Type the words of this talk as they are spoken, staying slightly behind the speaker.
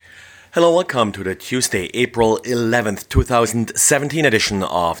Hello, welcome to the Tuesday, April 11th, 2017 edition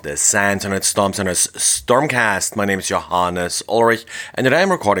of the SANS and Storm Center's StormCast. My name is Johannes Ulrich, and today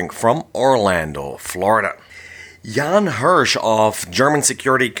I'm recording from Orlando, Florida. Jan Hirsch of German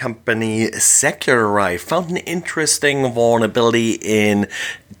security company Security found an interesting vulnerability in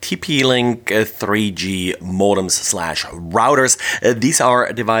TP-Link 3G modems/routers. These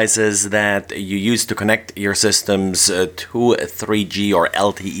are devices that you use to connect your systems to 3G or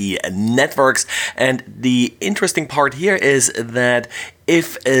LTE networks. And the interesting part here is that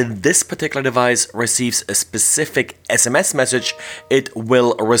if this particular device receives a specific SMS message, it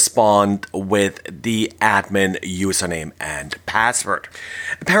will respond with the admin username and password.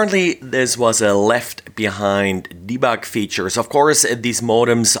 Apparently, this was a left behind debug feature. Of course, these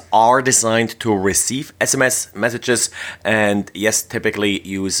modems are designed to receive SMS messages and, yes, typically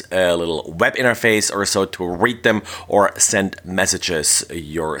use a little web interface or so to read them or send messages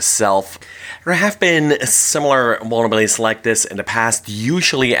yourself. There have been similar vulnerabilities like this in the past.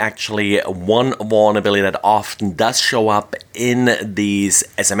 Usually, actually, one vulnerability that often does show up in these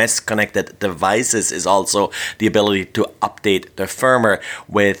SMS-connected devices is also the ability to update the firmware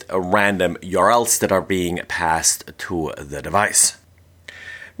with random URLs that are being passed to the device.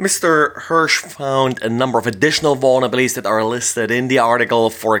 Mr. Hirsch found a number of additional vulnerabilities that are listed in the article.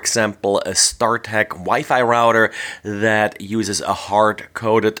 For example, a StarTech Wi-Fi router that uses a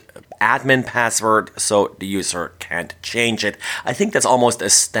hard-coded admin password so the user can't change it. I think that's almost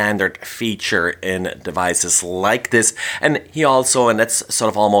a standard feature in devices like this. And he also, and that's sort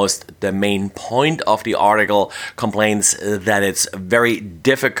of almost the main point of the article, complains that it's very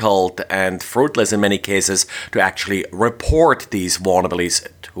difficult and fruitless in many cases to actually report these vulnerabilities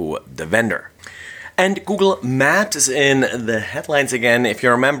to the vendor. And Google Maps is in the headlines again. If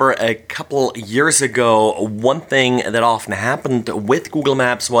you remember a couple years ago, one thing that often happened with Google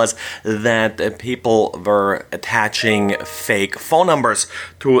Maps was that people were attaching fake phone numbers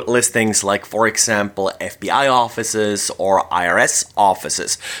to listings like, for example, FBI offices or IRS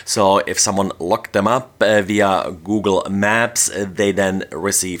offices. So if someone looked them up via Google Maps, they then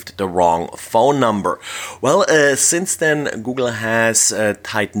received the wrong phone number. Well, since then, Google has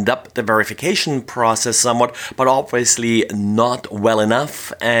tightened up the verification process somewhat, but obviously not well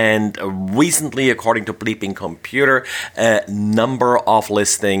enough. And recently, according to Bleeping Computer, a number of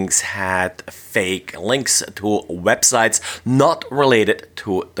listings had fake links to websites not related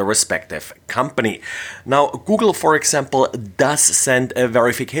to the respective company. Now, Google, for example, does send a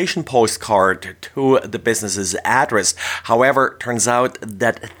verification postcard to the business's address. However, turns out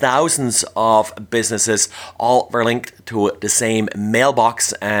that thousands of businesses all were linked to the same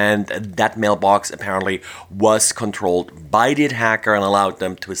mailbox, and that mailbox apparently was controlled by the attacker and allowed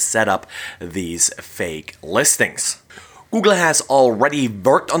them to set up these fake listings. Google has already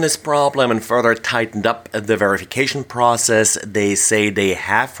worked on this problem and further tightened up the verification process. They say they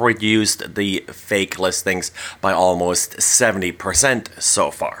have reduced the fake listings by almost 70% so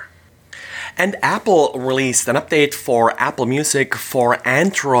far. And Apple released an update for Apple Music for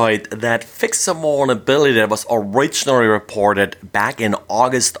Android that fixed a vulnerability that was originally reported back in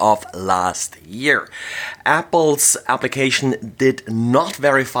August of last year. Apple's application did not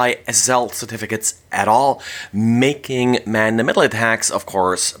verify SSL certificates at all, making man-in-the-middle attacks, of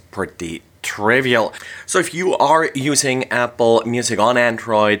course, pretty trivial. So if you are using Apple Music on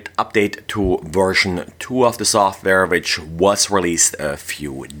Android, update to version 2 of the software, which was released a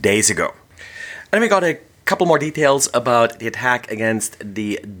few days ago. And we got a couple more details about the attack against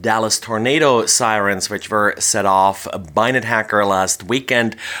the Dallas tornado sirens, which were set off by an attacker last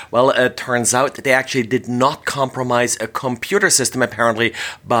weekend. Well, it turns out that they actually did not compromise a computer system, apparently,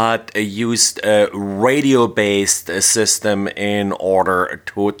 but used a radio-based system in order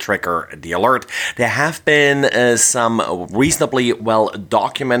to trigger the alert. There have been some reasonably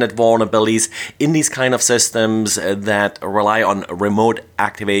well-documented vulnerabilities in these kind of systems that rely on remote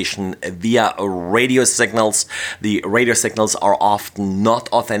activation via radio signals. The radio signals are often not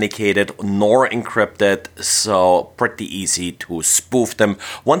authenticated nor encrypted, so pretty easy to spoof them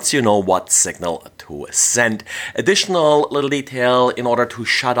once you know what signal to send. Additional little detail, in order to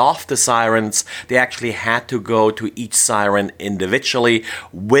shut off the sirens, they actually had to go to each siren individually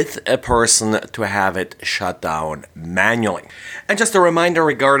with a person to have it shut down manually. And just a reminder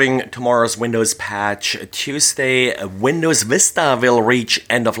regarding tomorrow's Windows Patch Tuesday, Windows Vista will reach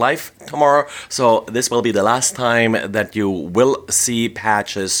end of life tomorrow, so this will be the last time that you will see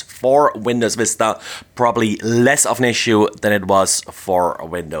patches for Windows Vista. Probably less of an issue than it was for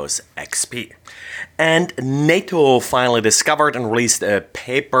Windows XP. And NATO finally discovered and released a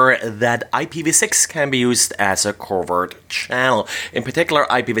paper that IPv6 can be used as a covert channel. In particular,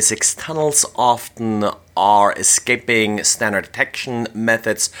 IPv6 tunnels often are escaping standard detection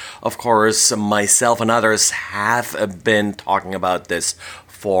methods. Of course, myself and others have been talking about this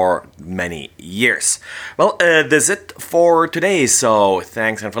for many years. Well, that's it for today. So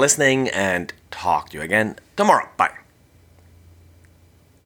thanks again for listening, and talk to you again tomorrow. Bye.